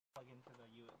plug into the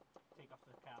take off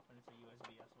the cap and it's a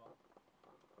USB as well.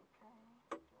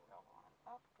 Okay, throttle on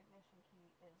up, ignition key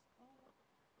is in,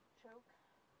 choke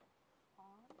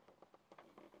on,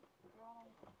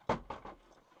 throttle,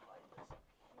 slide this up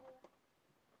here.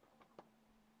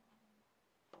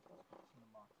 It's in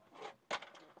the box actually.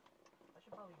 I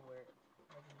should probably wear it.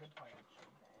 That's a good part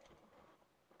actually. Okay.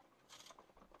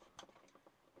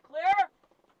 Clear!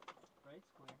 Right, it's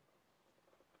clear.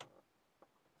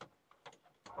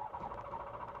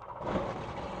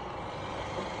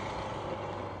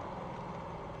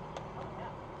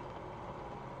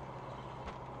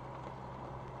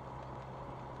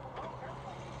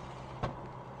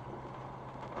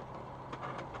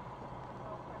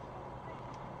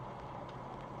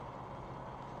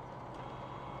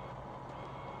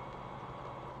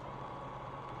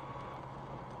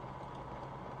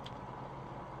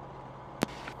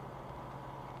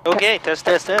 Okay, test.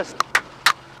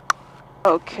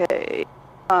 Okay.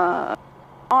 On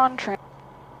train.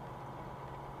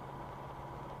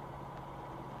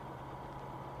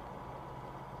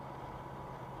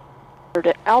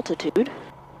 At altitude.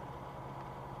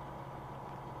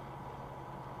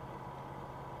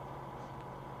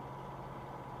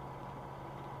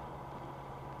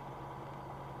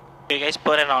 You guys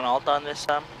put it on alt on this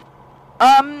time?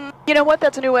 You know what?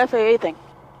 That's a new FAA thing.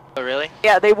 Oh, really?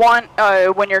 Yeah, they want,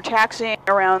 when you're taxiing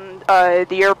around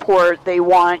the airport, they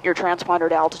want your transponder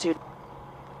to altitude.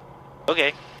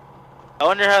 Okay. I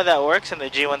wonder how that works in the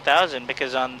G1000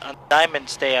 because on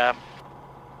Diamonds they arm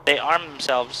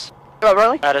themselves. Oh,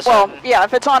 really? Well, yeah,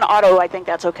 if it's on auto, I think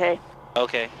that's okay.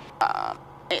 Okay. I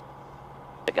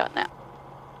got that.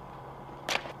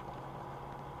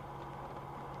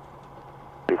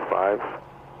 5,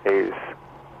 Haze,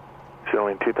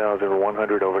 ceiling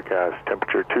 2100 overcast,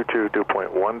 temperature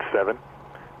 22.17,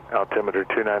 altimeter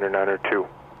 29902.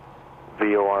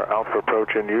 VOR Alpha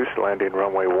approach in use, landing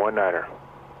runway 19er.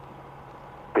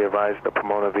 Be advised the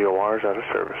Pomona VOR is out of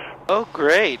service. Oh,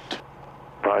 great.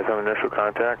 Advise on initial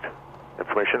contact,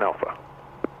 information Alpha.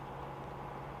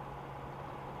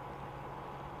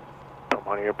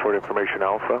 Pomona Airport information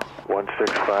Alpha,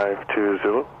 16520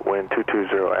 Zulu, wind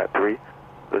 220 at 3.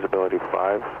 Visibility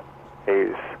 5,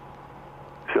 Haze,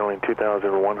 ceiling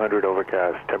 2100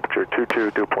 overcast, temperature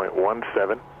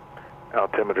 22.17,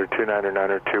 altimeter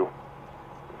 29902.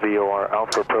 VOR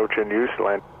Alpha approach in use,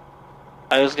 land.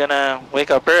 I was gonna wake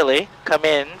up early, come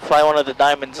in, fly one of the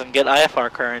Diamonds and get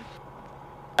IFR current.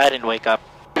 I didn't wake up.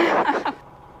 Oh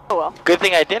well. Good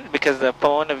thing I didn't because the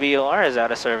Pomona VOR is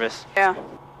out of service. Yeah.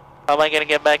 How am I gonna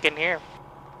get back in here?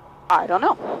 I don't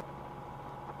know.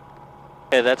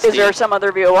 Yeah, that's Is there some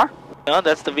other VOR? No,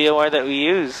 that's the VOR that we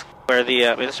use for the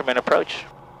instrument approach.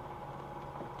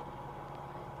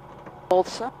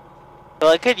 Also. Well,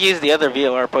 I could use the other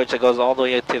VOR approach that goes all the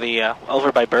way to the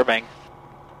over by Burbank.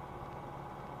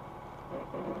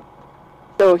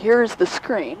 So here's the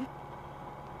screen.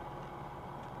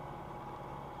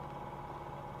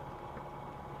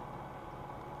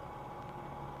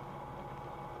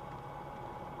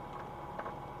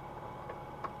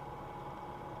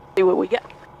 See what we get.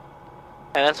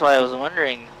 And that's why I was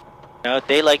wondering, you know, a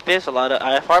day like this, a lot of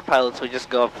IFR pilots would just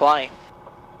go up flying.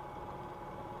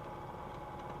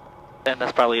 And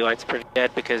that's probably why it's pretty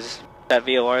dead, because that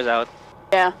VOR is out.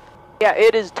 Yeah. Yeah,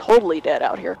 it is totally dead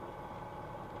out here.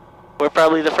 We're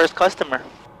probably the first customer.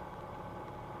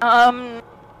 No,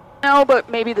 but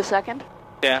maybe the second.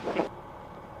 Yeah.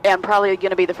 And probably going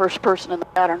to be the first person in the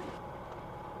pattern.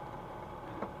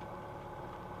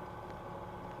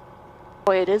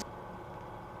 Boy, it is.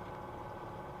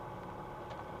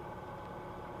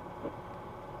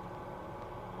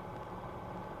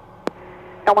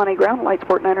 L1A ground,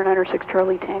 Lightsport 996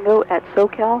 Charlie Tango at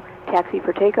SoCal, taxi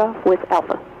for takeoff with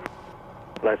Alpha.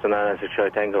 Lightsport 996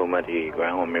 Charlie Tango, Mighty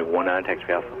ground, runway 19, taxi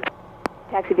for Alpha.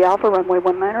 Taxi to Alpha, runway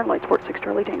 19er, Lightsport 6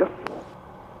 Charlie Tango.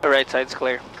 The right side's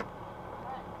clear.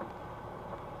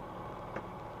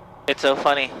 It's so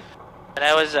funny. And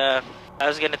I was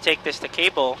gonna take this to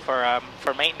cable for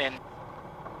maintenance.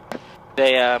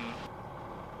 They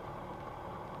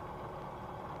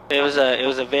it was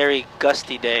a very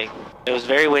gusty day. It was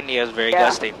very windy. It was very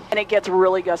gusty. And it gets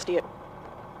really gusty.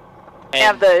 They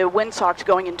have the windsocks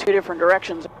going in two different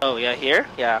directions. Oh yeah, here?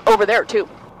 Yeah. Over there too.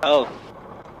 Oh.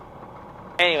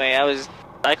 Anyway,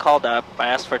 I called up. I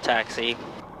asked for a taxi.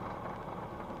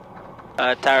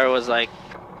 Tara was like,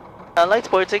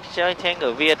 Lightsport 6 Charlie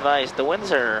Tango, be advised, the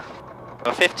winds are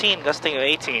 15, gusting of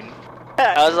 18.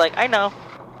 I was like, I know.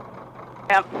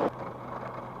 Yep.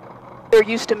 They're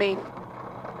used to me.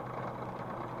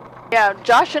 Yeah,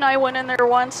 Josh and I went in there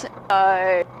once,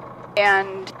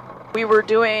 and we were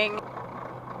doing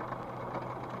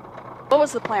What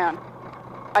was the plan?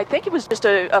 I think it was just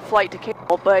a flight to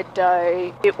Cable, but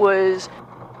it was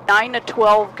 9 to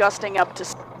 12 gusting up to...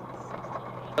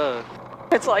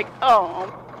 It's like,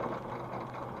 oh.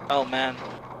 Oh, man.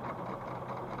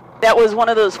 That was one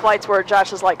of those flights where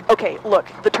Josh is like, okay, look,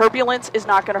 the turbulence is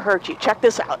not going to hurt you. Check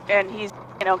this out. And he's,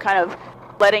 you know, kind of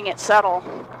letting it settle.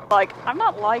 Like, I'm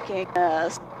not liking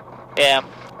this. Yeah.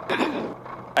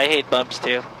 I hate bumps,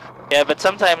 too. Yeah, but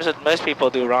sometimes what most people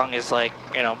do wrong is, like,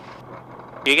 you know,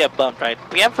 you get bumped, right?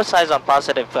 We emphasize on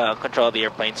positive control of the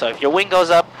airplane. So if your wing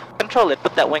goes up, control it,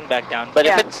 put that wing back down. But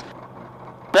yeah. if it's...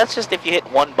 That's just if you hit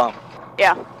one bump.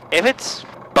 Yeah. If it's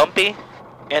bumpy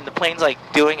and the plane's, like,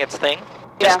 doing its thing,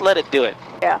 just let it do it.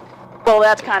 Yeah. Well,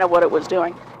 that's kind of what it was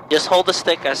doing. Just hold the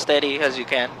stick as steady as you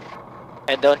can,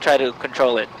 and don't try to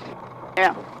control it.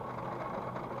 Yeah.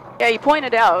 Yeah, you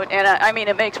pointed out, and I mean,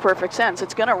 it makes perfect sense.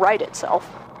 It's going to right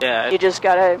itself. Yeah. You just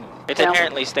got to... It's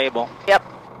inherently stable. Yep.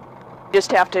 You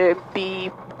just have to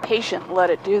be patient and let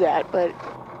it do that, but...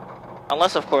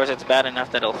 Unless, of course, it's bad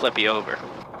enough that it'll flip you over.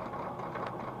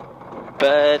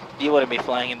 But you wouldn't be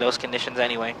flying in those conditions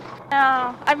anyway.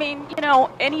 No, I mean, you know,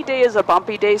 any day is a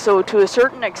bumpy day, so to a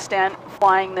certain extent,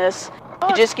 flying this,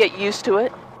 you just get used to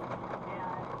it.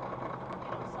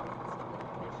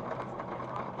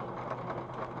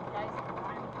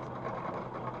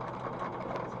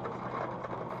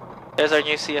 There's our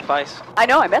new CFIs. I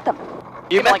know, I met them.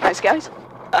 You met like nice guys.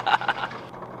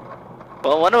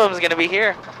 Well, one of them's gonna be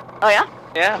here. Oh yeah?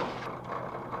 Yeah.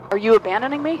 Are you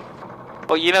abandoning me?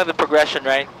 Well, you know the progression,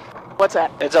 right? What's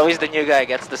that? It's always the new guy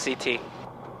gets the CT.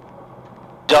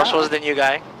 Josh was the new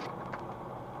guy.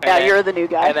 Yeah, you're the new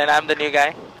guy. And then I'm the new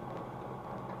guy.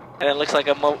 And it looks like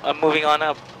I'm moving on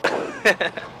up.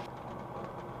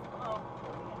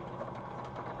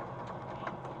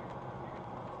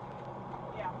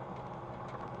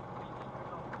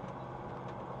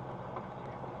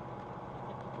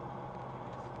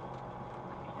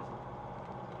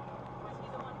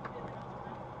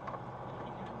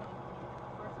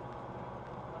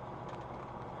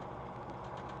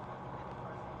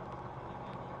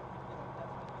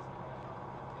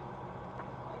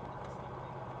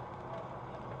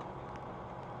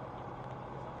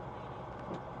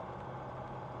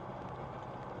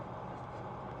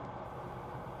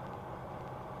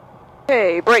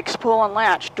 Okay, brakes, pull and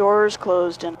latch. Doors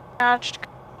closed and latched.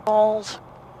 Controls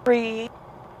free.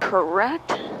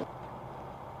 Correct?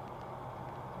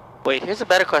 Wait, here's a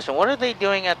better question. What are they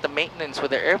doing at the maintenance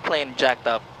with their airplane jacked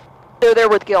up? They're there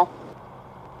with Gil.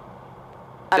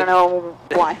 I don't know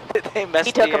why. They messed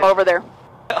He took him over there.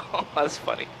 Oh, that's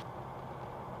funny.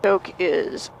 Choke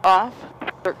is off.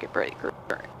 Circuit breaker.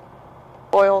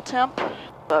 Oil temp.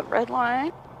 Above red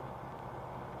line.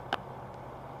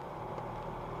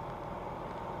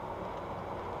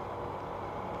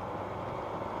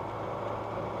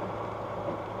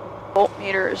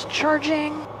 Voltmeter is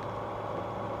charging.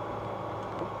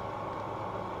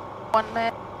 1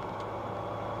 minute.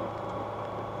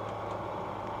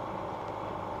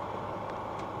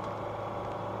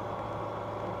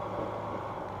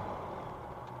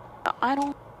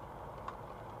 Idle.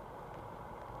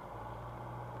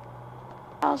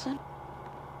 1,000.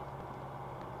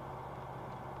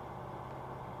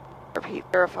 Repeat,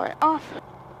 verify off.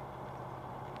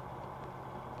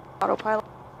 Autopilot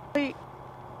complete.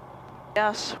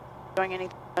 Yes. Doing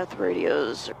anything with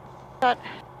radios. Shut.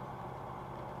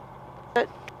 Shut.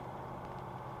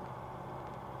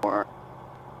 Or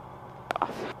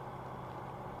off.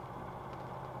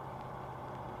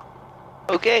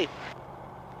 Okay.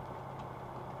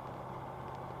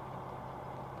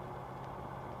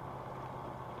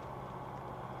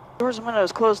 Doors and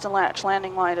windows closed and latched.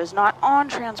 Landing light is not on.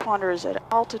 Transponder is at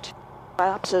altitude.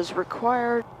 Flaps as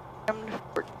required.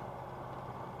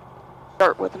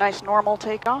 Start with a nice normal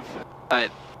takeoff. Alright.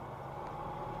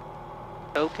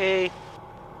 Okay.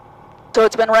 So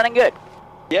it's been running good.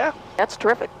 Yeah. That's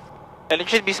terrific. And it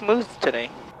should be smooth today.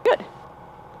 Good.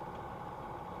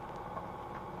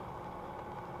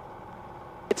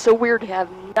 It's so weird to have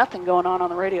nothing going on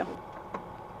the radio.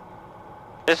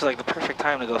 This is like the perfect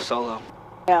time to go solo.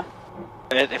 Yeah.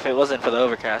 If it wasn't for the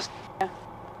overcast. Yeah.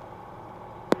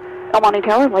 El Monte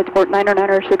Tower, Lightsport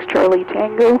 996 Charlie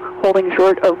Tango, holding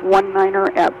short of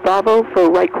 19er at Bravo for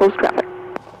right close traffic.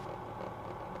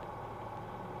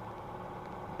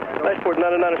 Lightsport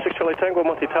 996 Charlie Tango,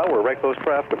 Monte Tower, right close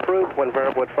traffic approved, one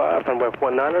variable at 5, runway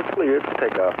 19er cleared for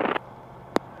takeoff.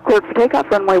 Cleared for takeoff,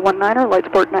 runway 19er,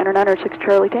 Lightsport 996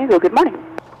 Charlie Tango, good morning.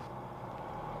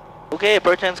 Okay,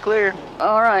 approach end's clear.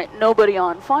 Alright, nobody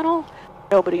on final,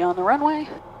 nobody on the runway.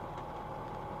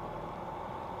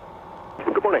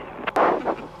 Good morning.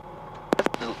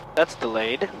 That's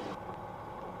delayed.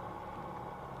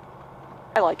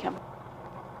 I like him.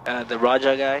 The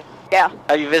Raja guy. Yeah,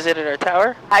 Have you visited our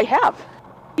tower? I have.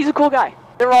 He's a cool guy.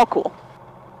 They're all cool.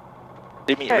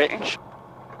 Did you meet Okay. Rich?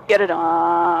 Get it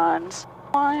on.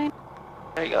 Fine.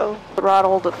 There you go.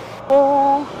 Throttle to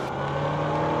full.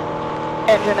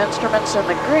 Engine instruments in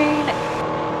the green.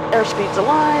 Airspeed's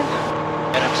alive.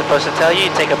 And I'm supposed to tell you,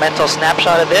 take a mental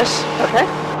snapshot of this. Okay.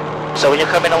 So when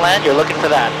you're coming to land, you're looking for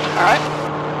that. All right.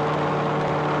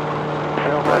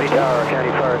 County Tower,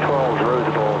 County Fire 12,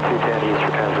 Rosable, 210 east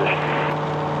for transition.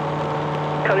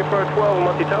 County Fire 12,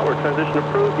 Monty Tower, transition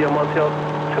approved. Yeah, Monty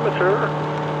altimeter.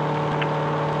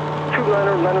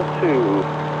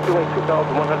 29902. Doing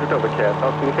 2,100 overcast.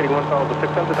 Altitude heading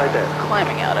 1,600, ident.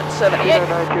 Climbing out at 78.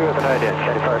 292 with an ident,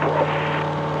 County Fire 12.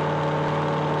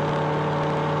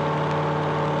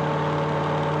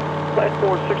 Flight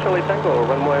 46 Charlie Tango,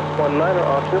 runway 19er,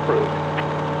 option approved.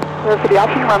 Clear for the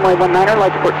option, runway 19er,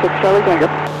 light support 6 Charlie Tango.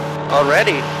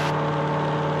 Already.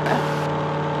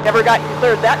 Never gotten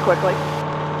cleared that quickly.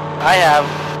 I have.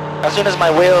 As soon as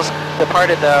my wheels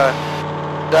departed,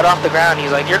 got off the ground,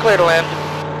 he's like, "You're clear to land."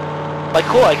 Like,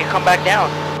 cool, I can come back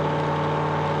down.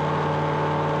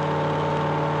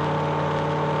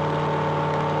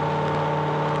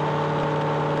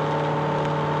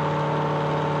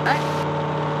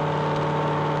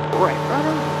 Right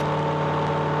rudder.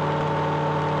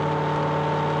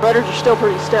 Rudders are still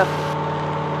pretty stiff.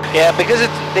 Yeah, because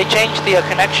they changed the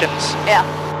connections, Yeah.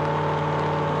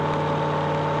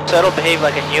 so it'll behave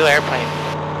like a new airplane.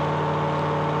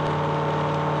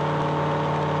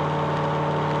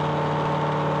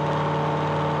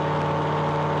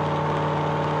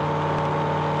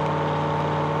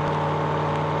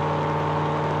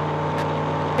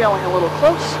 Feeling a little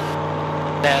close.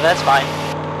 Yeah, that's fine.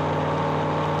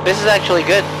 This is actually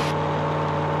good.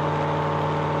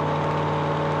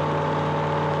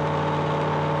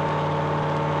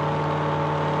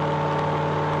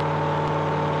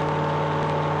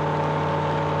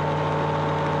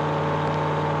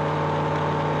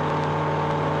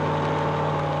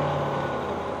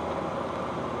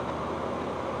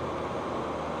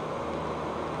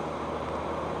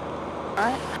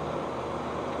 Alright.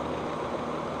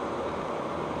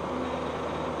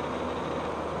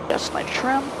 Just my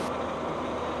trim.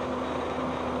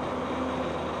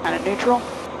 Kind of neutral.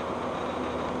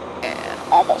 And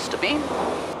almost a beam.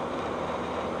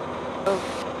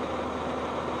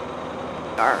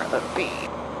 Are a beam.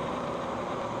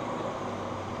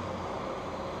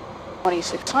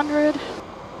 2600.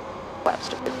 Flaps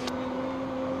to 50.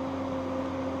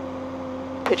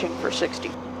 Pitching for 60.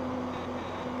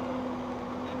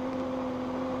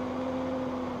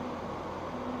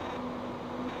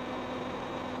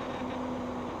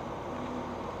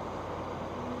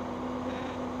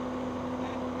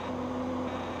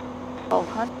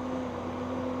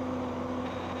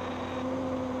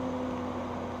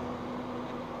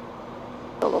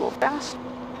 A little fast.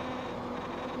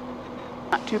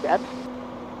 Not too bad.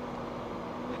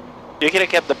 You could have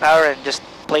kept the power and just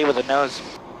play with the nose.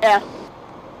 Yeah.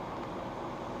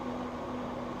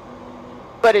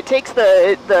 But it takes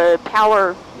the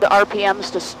power, the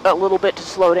RPMs to a little bit to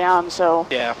slow down, so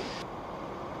Yeah.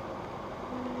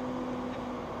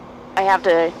 I have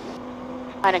to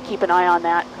kind of keep an eye on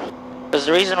that. Because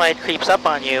the reason why it creeps up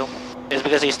on you is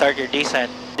because you start your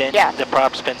descent, then Yeah. the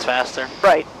prop spins faster.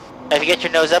 Right. If you get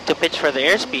your nose up to pitch for the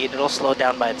airspeed, it'll slow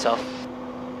down by itself.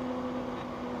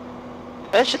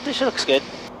 This looks good.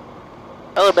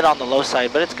 A little bit on the low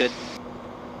side, but it's good.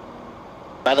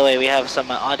 By the way, we have some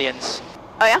audience.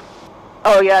 Oh yeah?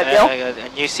 Oh yeah, Gil?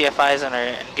 And new CFIs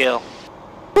and Gil.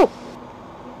 Ooh.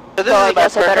 So this Well, is I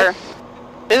guess I about better.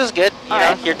 perfect. This is good. You know,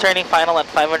 Alright. you're turning final at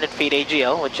 500 feet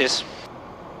AGL, which is...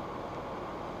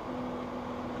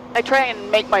 I try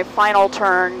and make my final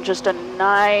turn just a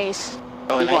nice...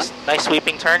 Oh, a Good nice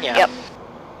sweeping turn, yeah. Yep.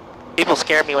 People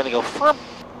scare me when they go flip.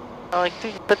 I'm like,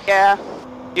 dude, but Yeah,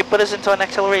 you put us into an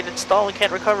accelerated stall, we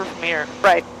can't recover from here.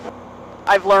 right.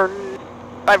 I've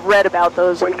read about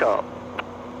those. Wind calm.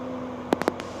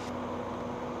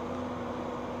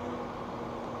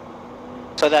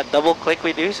 So that double click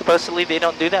we do, supposedly they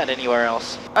don't do that anywhere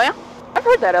else. Oh yeah? I've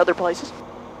heard that other places.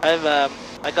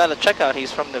 I got a checkout,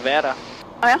 he's from Nevada.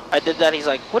 Oh yeah? I did that, he's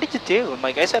like, what did you do? I'm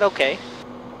like, I said okay.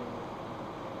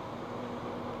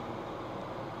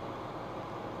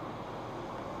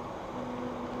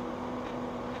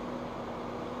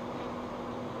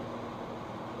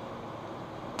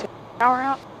 Power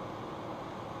out.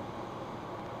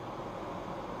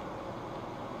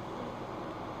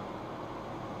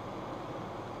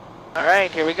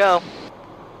 Alright, here we go.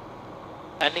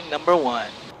 Landing number 1.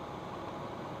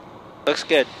 Looks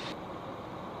good.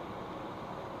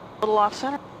 A little off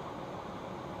center.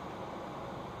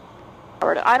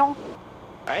 Power to idle.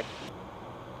 Alright.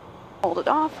 Hold it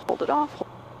off, hold it off.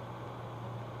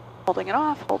 Holding it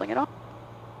off, holding it off.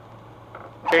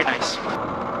 Very nice.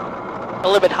 A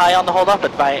little bit high on the hold off,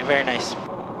 but very nice.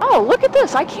 Oh, look at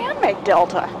this. I can make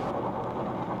Delta.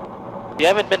 You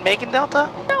haven't been making Delta?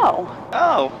 No.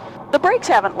 Oh. The brakes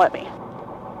haven't let me.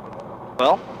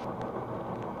 Well,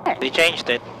 Hey. they changed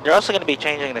it. They're also going to be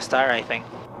changing the star, I think.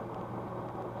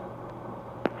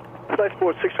 Flight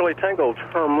Sport 6 Charlie Tango,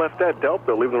 turn left at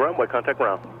Delta, leaving the runway, contact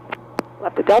ground.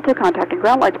 Left at Delta, contacting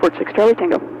ground, light support 6 Charlie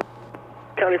Tango.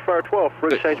 County Fire 12,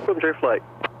 free exchange preliminary flight.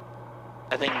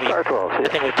 I think Fire 12, I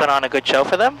think we put on a good show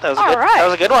for them. That was All good. right. That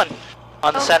was a good one.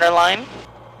 On the center line,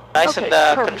 nice Okay, and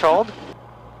perfect. controlled.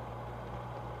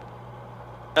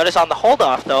 Notice on the hold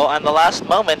off though, on the last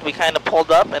moment we kind of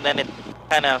pulled up and then it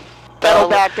kind of Fell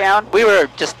back down. We were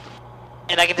just,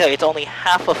 and I can tell you, it's only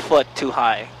half a foot too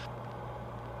high.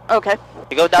 Okay.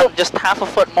 You go down just half a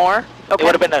foot more, it Okay.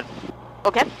 would have been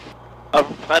Okay.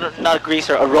 not a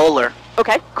greaser, a roller.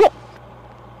 Okay, cool.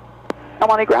 I'm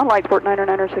on a ground, light support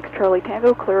 996 Charlie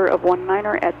Tango, clear of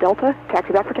 19er at Delta,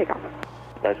 taxi back for takeoff.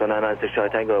 That's 1996 Charlie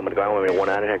Tango, I'm going to go on with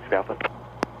 19 taxi for Alpha.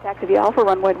 Taxi via Alpha,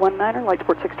 runway 19er, light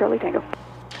support 6 Charlie Tango.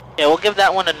 Yeah, we'll give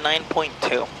that one a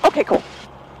 9.2. Okay, cool.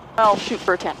 I'll shoot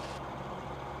for a 10.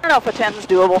 I don't know if a 10's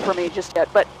doable for me just yet,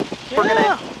 but we're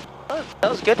gonna... That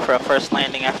was good for a first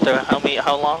landing after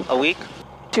how long? A week?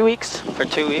 2 weeks, For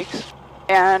 2 weeks?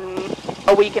 and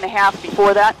a week and a half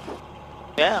before that,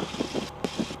 Yeah.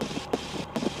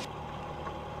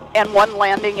 and one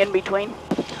landing in between.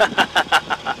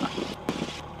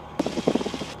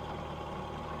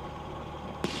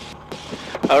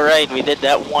 Alright, we did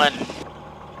that one.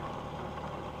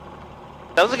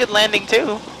 That was a good landing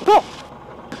too. Cool.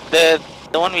 The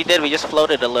one we did, we just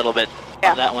floated a little bit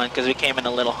Yeah. on that one because we came in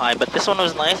a little high. But this one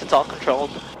was nice, it's all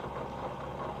controlled.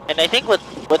 And I think what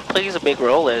plays a big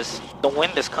role is the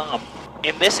wind is calm.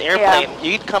 In this airplane,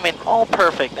 you'd come in all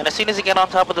perfect, and as soon as you get on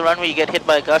top of the runway, you get hit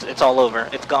by a gust, it's all over.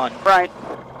 It's gone. Right.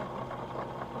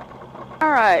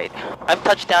 Alright. I've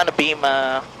touched down a beam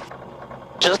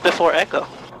just before Echo.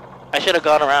 I should have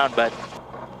gone around, but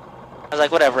I was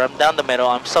like, whatever, I'm down the middle,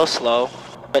 I'm so slow.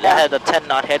 But I had a 10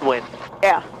 knot headwind.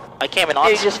 Yeah. I came in on.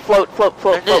 You just float.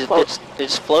 It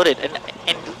just floated, and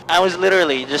I was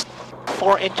literally just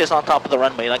 4 inches on top of the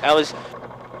runway. Like I was,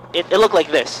 it looked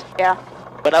like this, Yeah.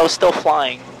 but I was still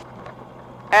flying.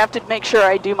 I have to make sure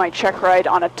I do my check ride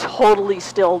on a totally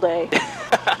still day.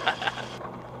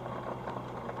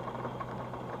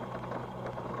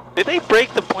 Did they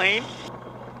break the plane?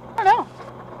 I don't know.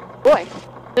 Boy,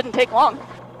 didn't take long.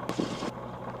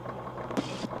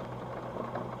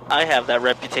 I have that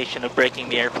reputation of breaking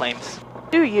the airplanes.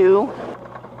 Do you?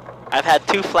 I've had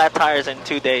 2 flat tires in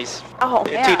 2 days. Oh,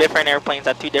 In man. 2 different airplanes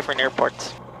at 2 different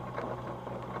airports.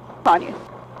 On you.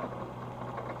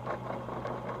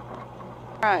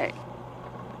 Right.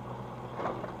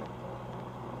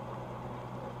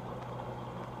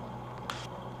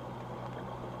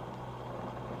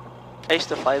 I used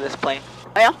to fly this plane.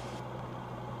 Oh, yeah?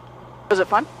 Was it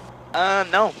fun?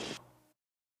 No.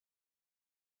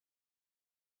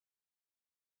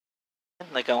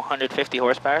 Like a 150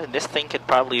 horsepower, and this thing could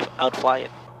probably outfly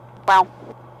it. Wow.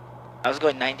 I was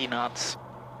going 90 knots.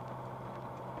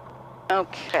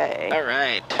 Okay.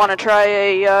 Alright. Want to try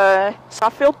a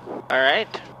soft field?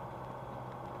 Alright.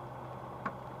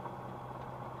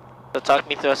 So talk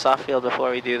me through a soft field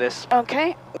before we do this.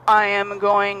 Okay. I am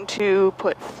going to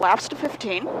put flaps to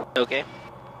 15. Okay.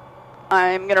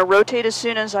 I'm going to rotate as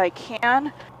soon as I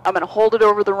can. I'm going to hold it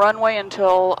over the runway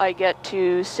until I get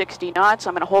to 60 knots.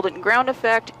 I'm going to hold it in ground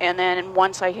effect, and then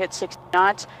once I hit 60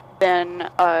 knots, then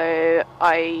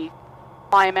I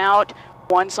climb out.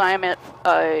 Once I'm at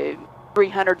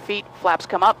 300 feet, flaps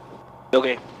come up,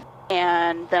 Okay.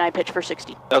 and then I pitch for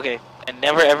 60. Okay. And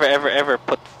never ever ever ever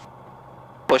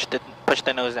push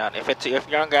the nose down. If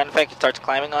you're on ground effect, it starts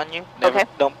climbing on you. Never, Okay.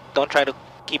 Don't try to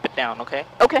keep it down. Okay.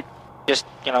 Okay. Just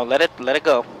let it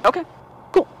go. Okay.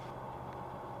 Cool.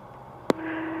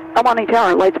 I'm on a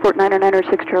tower, light support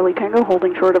 996 Charlie Tango,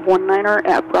 holding short of 19er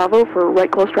at Bravo for right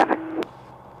close traffic.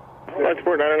 Light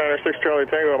Support 996 Charlie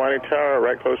Tango, Mighty Tower,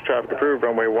 right close traffic approved,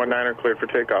 runway 19er cleared for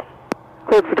takeoff.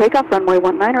 Cleared for takeoff, runway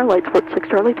 19er, light support 6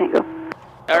 Charlie Tango.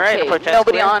 All right. Okay,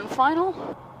 nobody on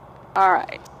final?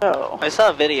 Alright, so... I saw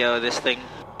a video of this thing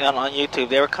on YouTube.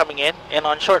 They were coming in, and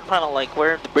on short funnel, like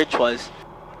where the bridge was,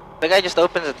 the guy just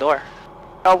opens the door.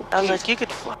 Oh, I was like, you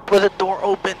could fly with the door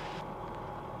open.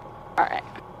 Alright.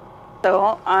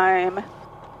 So, I'm...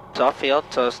 Soft field,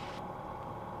 so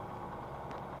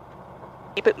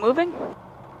Keep it moving.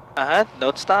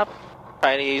 Don't stop.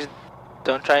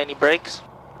 Don't try any brakes.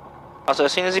 Also,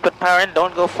 as soon as you put power in,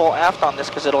 don't go full aft on this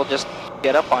because it'll just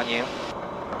get up on you.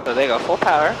 So there you go, full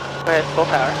power. Go ahead, full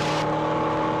power.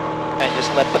 And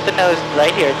just put the nose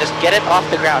right here. Just get it off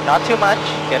the ground, not too much.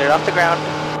 Get it off the ground.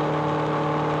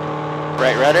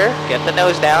 Right rudder, get the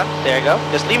nose down. There you go.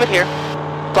 Just leave it here.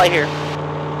 Fly here.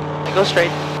 And go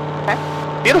straight. Okay.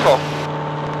 Beautiful.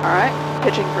 All right.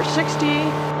 Pitching for 60.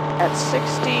 At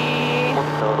 60.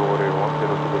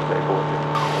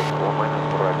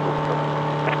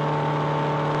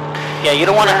 Yeah, you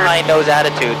don't want a high nose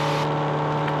attitude.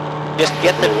 Just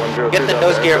get the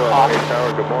nose gear off.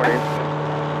 Tower, good morning.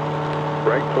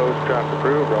 Right close, traffic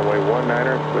approved. Runway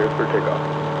 19er, clear for takeoff.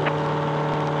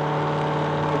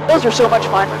 Those are so much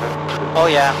fun. Oh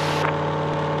yeah.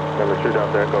 Number 2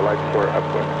 Delta Echo, lights for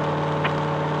upwind.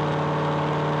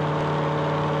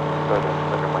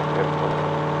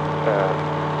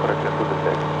 Correction to the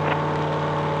six.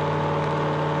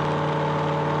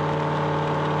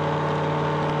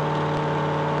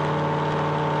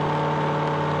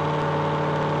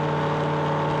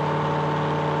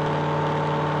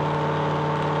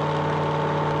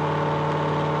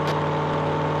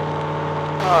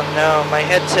 Oh no, my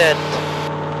headset.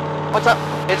 What's up?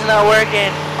 It's not working.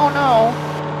 Oh no.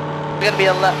 It's gonna be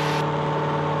a lot.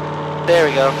 There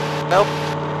we go. Nope.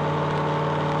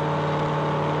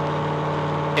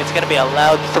 It's gonna be a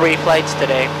loud 3 flights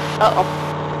today. Uh-oh.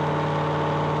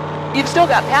 You've still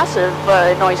got passive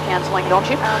noise canceling, don't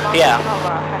you? Yeah.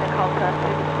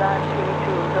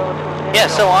 Yeah,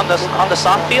 so on the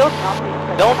soft field,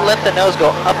 don't let the nose go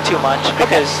up too much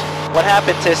because what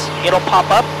happens is it'll pop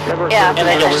up Yeah. and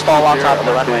then you'll stall on top of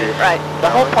the runway. Right. The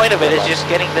whole point of it is just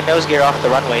getting the nose gear off the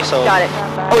runway. So Got it.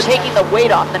 Oh, taking the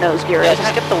weight off the nose gear. yeah, isn't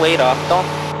just it? get the weight off. Don't.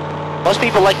 Most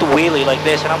people like to wheelie like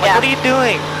this, and I'm like, Yeah. what are you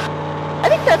doing? I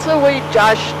think that's the way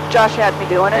Josh had me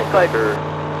doing it, but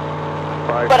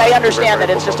I understand that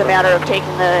it's just a matter of taking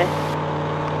the.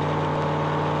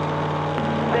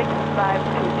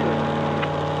 6522.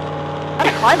 I'm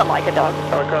climbing like a dog.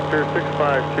 Helicopter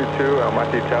 6522,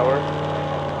 Almaty Tower.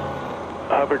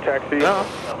 Hover taxi, No.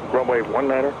 runway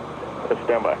 19er,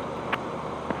 standby.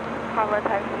 Hover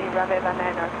taxi, runway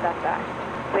 19er, standby.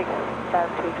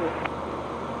 6522.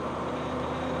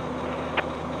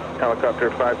 Helicopter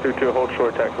 522, hold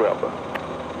short, taxi Alpha.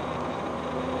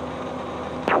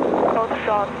 Hold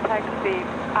short, taxi,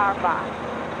 Alpha.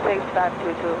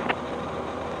 6522.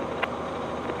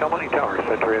 Almaty Tower,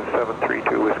 Centurion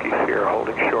 732, Whiskey Sierra,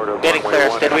 holding short of Getting runway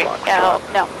clearance, did we? No,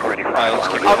 no. Ready for Alright, let's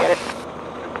keep I'll get it.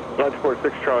 Line support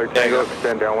 6 Charlie There you Tango, go.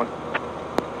 extend downwind.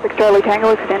 6 Charlie Tango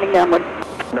extending downwind.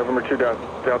 November 2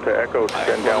 Delta Echo,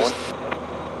 extend downwind.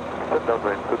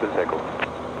 Downwind, Echo.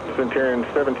 Centurion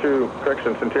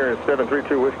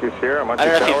 732, Whiskey Sierra, Almaty I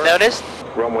don't know if you've Tower. noticed.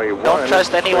 Runway 1. Don't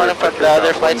trust anyone from the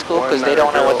other flight school because they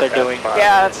don't know what they're doing.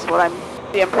 Yeah, that's what I'm.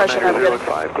 The impression I'm getting.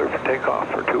 5, clear for takeoff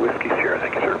for 2 Whiskey Sierra,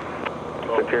 thank you, sir.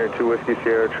 Centurion 2 Whiskey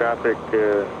Sierra, traffic,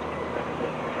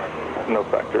 no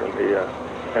factor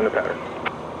in the pattern.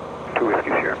 2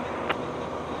 Whiskey Sierra.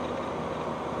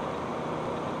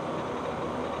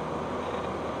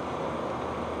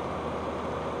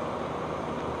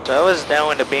 So I was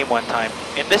down in the beam one time,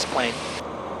 in this plane,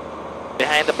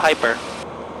 behind the Piper.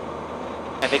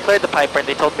 And they cleared the Piper and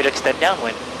they told me to extend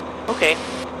downwind. Okay.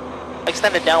 I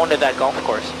extended downwind to that golf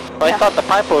course. But I thought the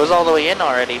Piper was all the way in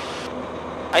already.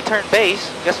 I turned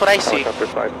base, guess what I see? Helicopter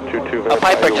 522, A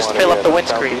Piper just fill up the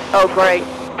windscreen. Oh, great.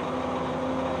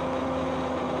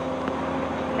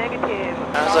 Negative.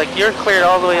 I was like, you're cleared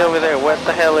all the way over there. What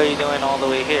the hell are you doing all the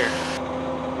way here?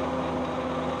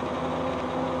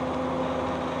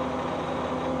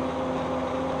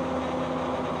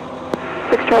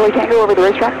 Charlie Tango over the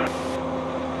racetrack.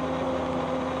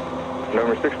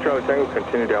 Number 6 Charlie Tango,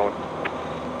 continue downwind.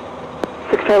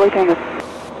 6 Charlie Tango.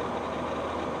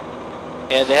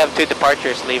 Yeah, they have 2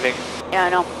 departures leaving. Yeah, I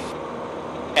know.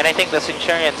 And I think the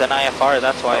Centurion's an IFR,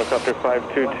 that's why. Helicopter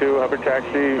 522, hover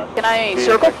taxi. Can I via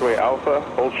circle? taxiway Alpha,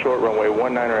 hold short, runway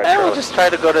 19er at We'll Charlie. just try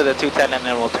to go to the 210 and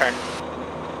then we'll turn.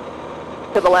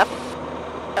 To the left?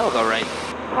 That will go right.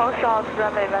 Hold short,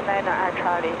 runway 19er at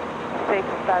Charlie.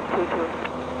 6522.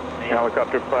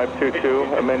 Helicopter 522,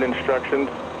 amend instructions.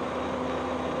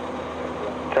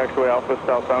 Taxiway Alpha,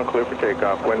 southbound, clear for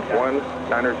takeoff. Winds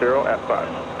 190 at 5.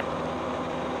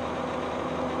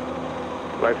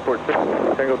 Light support 6,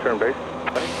 Tango, turn base.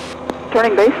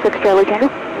 Turning base, 6 Charlie Tango.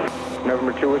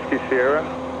 November 2 Whiskey Sierra,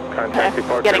 contact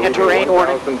departure. Getting a terrain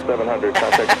warning. 1,700,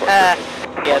 contact departure.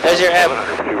 Yeah, there's your M.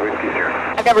 2 Whiskey Sierra.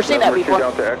 I've never seen that Number 2 before.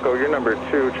 Delta Echo, your number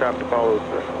 2, traffic follows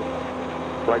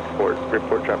light support,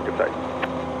 report traffic at sight.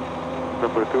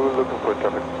 Number 2, looking for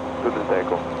traffic to the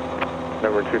Echo.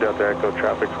 Number 2 Delta Echo,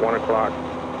 traffic's 1 o'clock,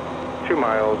 2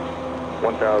 miles,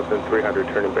 1,300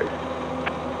 turning base.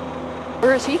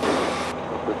 Where is he?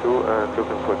 Number 2,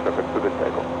 looking for traffic to the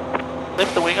Echo.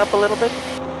 Lift the wing up a little bit.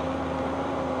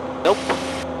 Nope.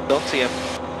 Don't see him.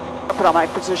 I'll put on my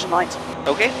precision lights.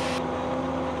 Okay.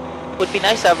 Would be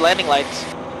nice to have landing lights.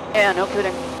 Yeah, no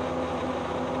kidding.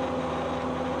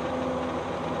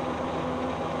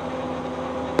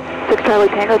 Charlie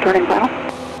Tango, turning final.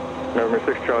 Number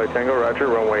 6 Charlie Tango, roger,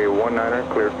 runway 19er,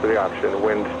 cleared for the option,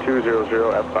 winds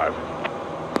 200 F5.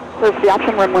 Cleared for the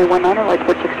option, runway 19er, light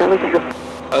 46 Charlie Tango.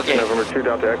 Okay. November 2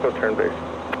 Delta Echo, turn base.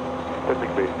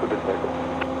 Pacific base to the Echo.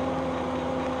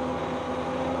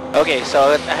 Okay,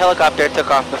 so a helicopter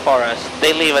took off before us.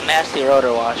 They leave a nasty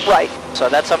rotor wash. Right. So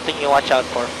that's something you watch out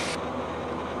for.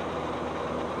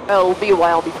 It'll be a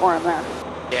while before I'm there.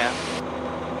 Yeah.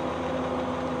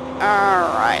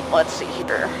 Alright, let's see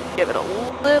here. Give it a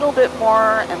little bit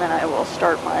more, and then I will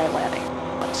start my landing.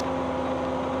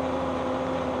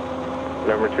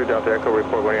 Number 2 Delta Echo,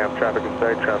 report when you have traffic in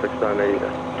sight. Traffic's on a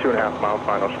 2.5 mile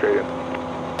final straight in.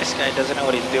 This guy doesn't know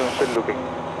what he's doing. Should looking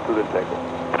to the Echo.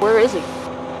 Where is he?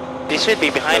 He should be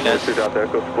behind Number us. 2 Delta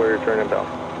Echo, square your turn inbound.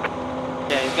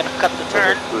 Yeah, he's gonna cut the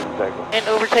turn and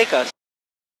overtake us.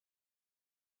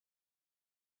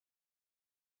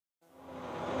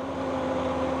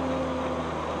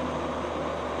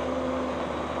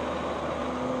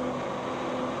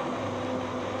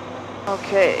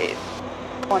 Okay,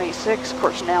 26, of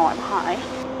course now I'm high.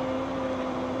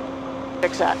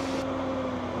 Fix that.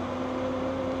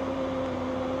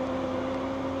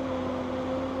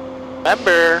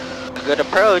 Remember, a good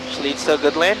approach leads to a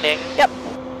good landing. Yep.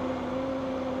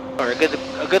 Or a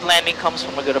good landing comes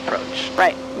from a good approach.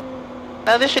 Right.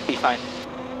 Now this should be fine.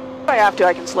 If I have to,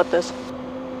 I can slip this.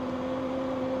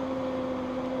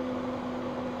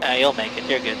 You'll make it,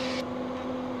 you're good.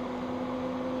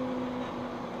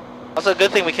 Also, a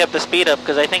good thing we kept the speed up,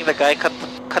 because I think the guy cut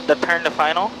the turn to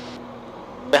final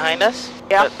behind us.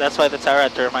 Yeah. That's why the tower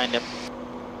had to remind him.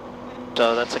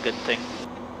 So that's a good thing.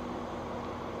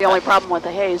 The only problem with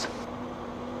the haze.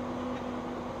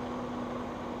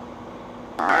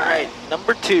 Alright,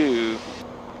 number 2.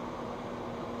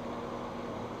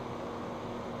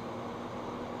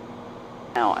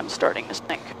 Now I'm starting to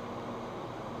sink.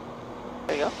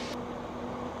 There you go.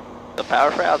 The power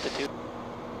for altitude.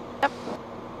 Yep.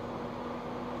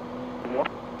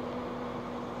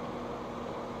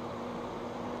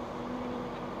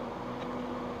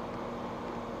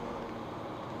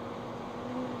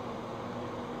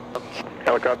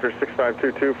 Helicopter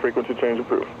 6522, frequency change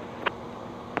approved.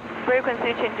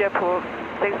 Frequency change approved,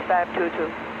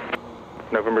 6522.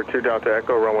 November 2 Delta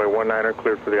Echo, runway 19er,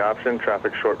 cleared for the option,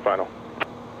 traffic short final.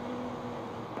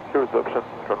 Here's option,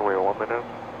 runway 19er,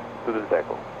 to the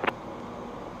Echo.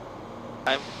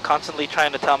 I'm constantly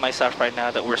trying to tell myself right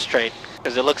now that we're straight,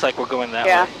 because it looks like we're going that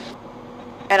Yeah. way.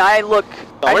 And I No,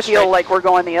 I we're feel straight. like we're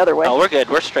going the other way. Oh, we're good.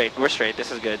 We're straight. We're straight.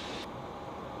 This is good.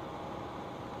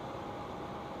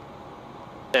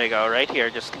 There you go. Right here.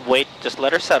 Just wait. Just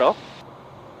let her settle.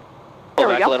 Pull There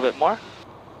we back go. a little bit more.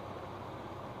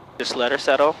 Just let her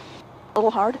settle. A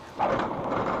little hard.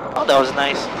 Oh, that was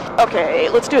nice. Okay,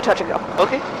 let's do a touch and go.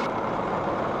 Okay.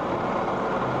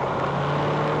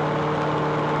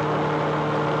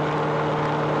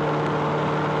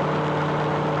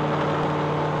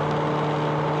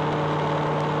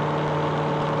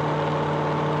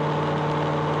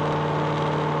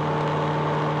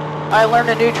 I learned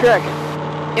a new trick.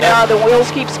 You know how the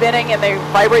wheels keep spinning and they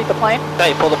vibrate the plane?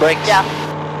 Okay, pull the brakes. Yeah.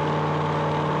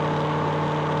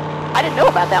 I didn't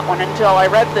know about that one until I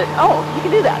read that, oh, you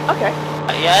can do that. Okay.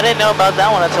 Yeah, I didn't know about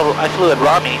that one until I flew at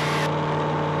Rami.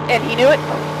 And he knew it?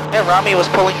 Yeah, Rami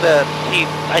was pulling the...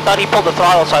 I thought he pulled the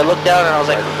throttle, so I looked down and I was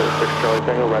like... 6 Charlie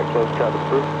Tango, right close, traffic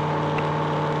approved.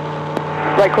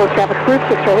 Right close traffic approved,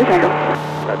 6 Charlie Tango.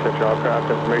 Attention all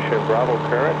craft information, Bravo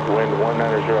current, wind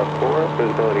 1904,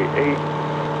 visibility 8,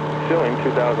 ceiling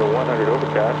 2100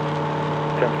 overcast,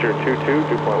 temperature 22,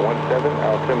 dew point 17,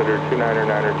 altimeter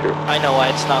 29902. I know why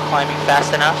it's not climbing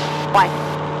fast enough. Why?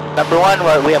 Number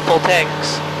 1, we have full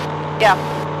tanks. Yeah,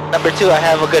 Number 2, I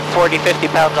have a good 40, 50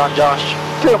 pounds on Josh.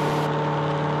 true.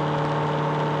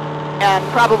 And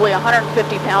probably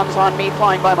 150 pounds on me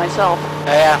flying by myself.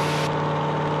 Yeah.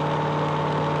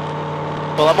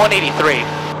 Well, I'm 183.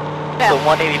 Yeah. So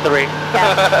 183.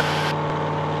 Yeah.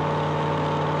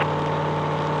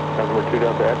 Number 2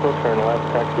 Delta Echo, turn left,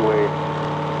 taxiway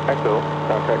Echo,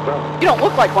 contact ground. You don't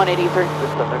look like 183.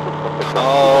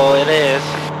 Oh, it is.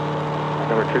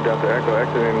 Number 2 Delta Echo,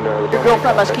 exiting the... Your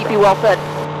girlfriend must keep you well fed.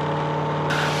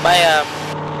 My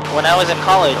when I was in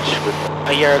college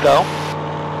a year ago,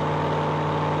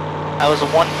 I was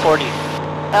 140.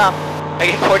 Oh, I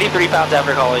gained 43 pounds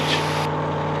after college.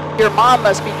 your mom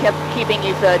must be keeping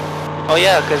you fed. Oh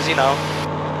yeah, because, you know,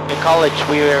 in college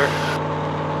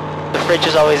the fridge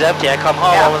is always empty. I come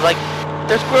home, Yeah. I was like,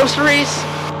 there's groceries.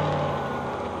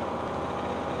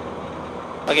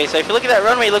 Okay, so if you look at that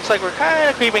runway, it looks like we're kind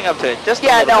of creeping up to it. Just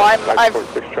Yeah, a little no, bit. I've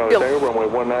 6 Charlie Tango, runway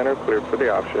 19er, cleared for the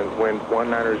option. Wind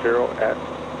 190 at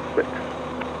 6.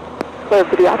 Clear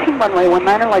for the option, runway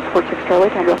 19er, light support 6 Charlie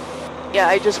Tango. Yeah,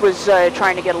 I just was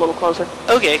trying to get a little closer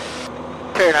Okay,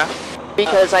 fair enough.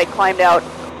 because I climbed out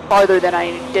farther than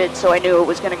I did, so I knew it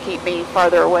was going to keep me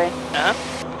farther away. Uh-huh.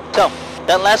 So,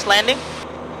 that last landing,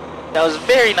 that was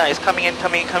very nice, coming in,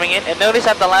 and notice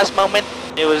at the last moment,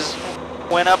 it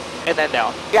went up and then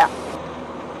down. Yeah.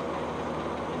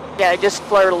 Yeah, I just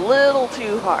flared a little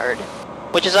too hard.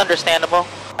 Which is understandable.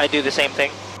 I do the same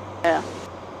thing. Yeah.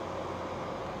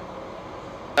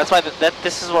 That's why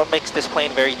this is what makes this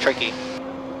plane very tricky.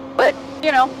 But,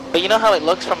 you know. But you know how it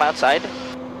looks from outside?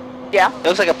 Yeah. It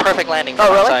looks like a perfect landing from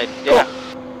Oh, really? outside. Cool. Yeah.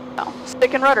 Oh,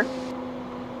 stick and rudder.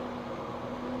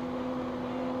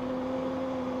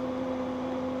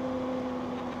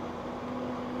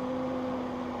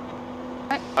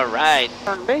 Alright.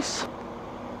 Turn base.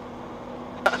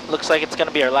 Looks like it's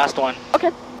gonna be our last one.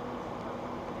 Okay.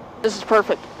 This is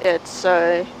perfect. It's,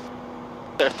 Their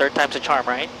third time's a charm,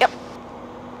 right? Yep.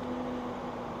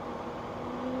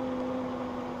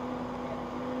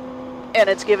 And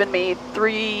it's given me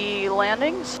 3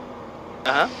 landings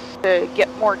Uh-huh. to get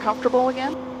more comfortable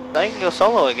again. Now you can go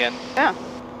solo again. Yeah.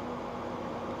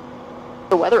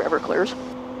 The weather ever clears.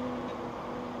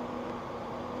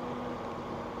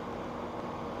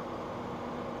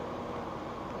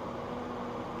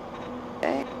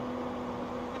 Okay.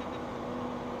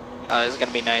 Oh, this is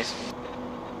gonna be nice.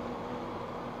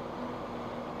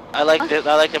 I like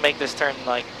to make this turn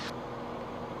like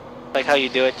how you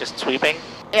do it, just sweeping.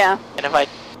 Yeah. And if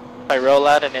I roll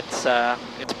out and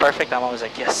it's perfect, I'm always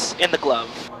like, yes, in the glove.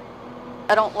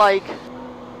 I don't like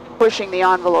pushing the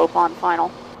envelope on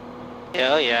final.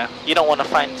 Yeah, yeah. You don't want to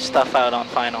find stuff out on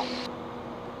final.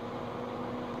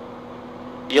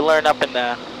 You learn up in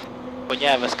the when you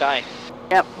have a sky.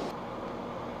 Yep.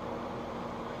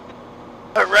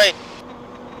 Alright.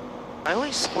 I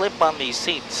always slip on these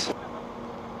seats.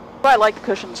 But I like the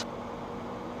cushions.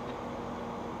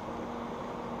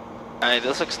 Alright,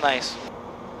 this looks nice.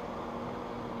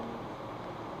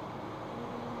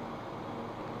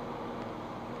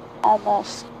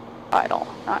 Almost idle,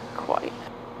 not quite.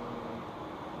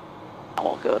 I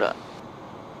will go to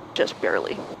just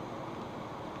barely.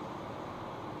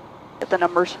 Get the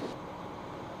numbers.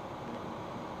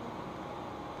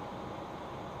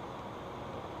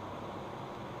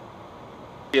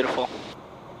 Beautiful.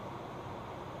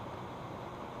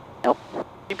 Nope.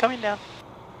 Keep coming down.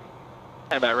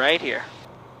 And about right here.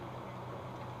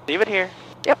 Leave it here.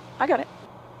 Yep, I got it.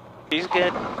 He's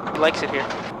good. He likes it here.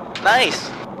 Nice!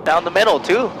 Down the middle,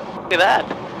 too. Look at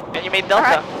that. And you made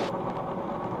Delta.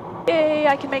 All right. Yay,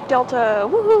 I can make Delta.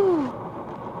 Woohoo!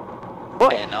 Boy.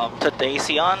 And put the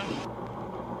AC on.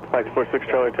 546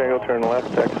 Charlie Tango, turn left,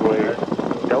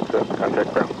 taxiway Delta,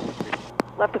 contact ground.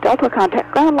 Left of Delta,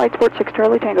 contact ground, light support 6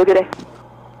 Charlie Tango, good day.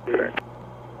 Okay.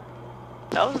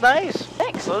 That was nice.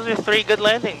 Thanks. Those are 3 good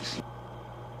landings.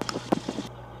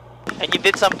 And you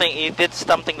did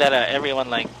something that everyone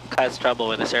like has trouble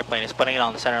with this airplane, is putting it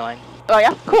on the center line. Oh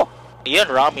yeah, cool. You and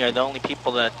Rami are the only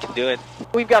people that can do it.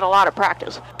 We've got a lot of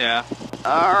practice. Yeah.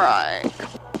 All right.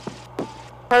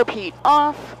 Carb heat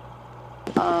off.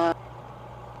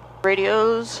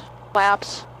 Radios,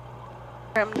 flaps,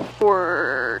 trimmed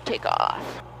for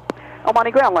takeoff.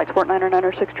 Almonte ground, light support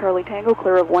 996 Charlie Tango,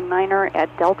 clear of 19er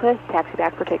at Delta, taxi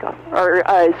back for takeoff. Or,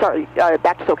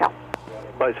 back to SoCal.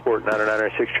 Light support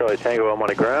 996 Charlie Tango, I'm on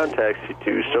the ground, taxi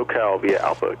to SoCal via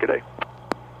Alpha, good day.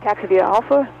 Taxi via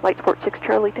Alpha, light support 6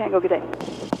 Charlie Tango, good day.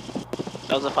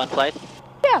 That was a fun flight.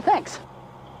 Yeah, thanks.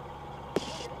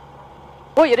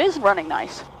 Boy, it is running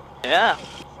nice. Yeah.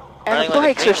 And Running the like a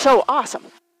brakes are dream. so awesome.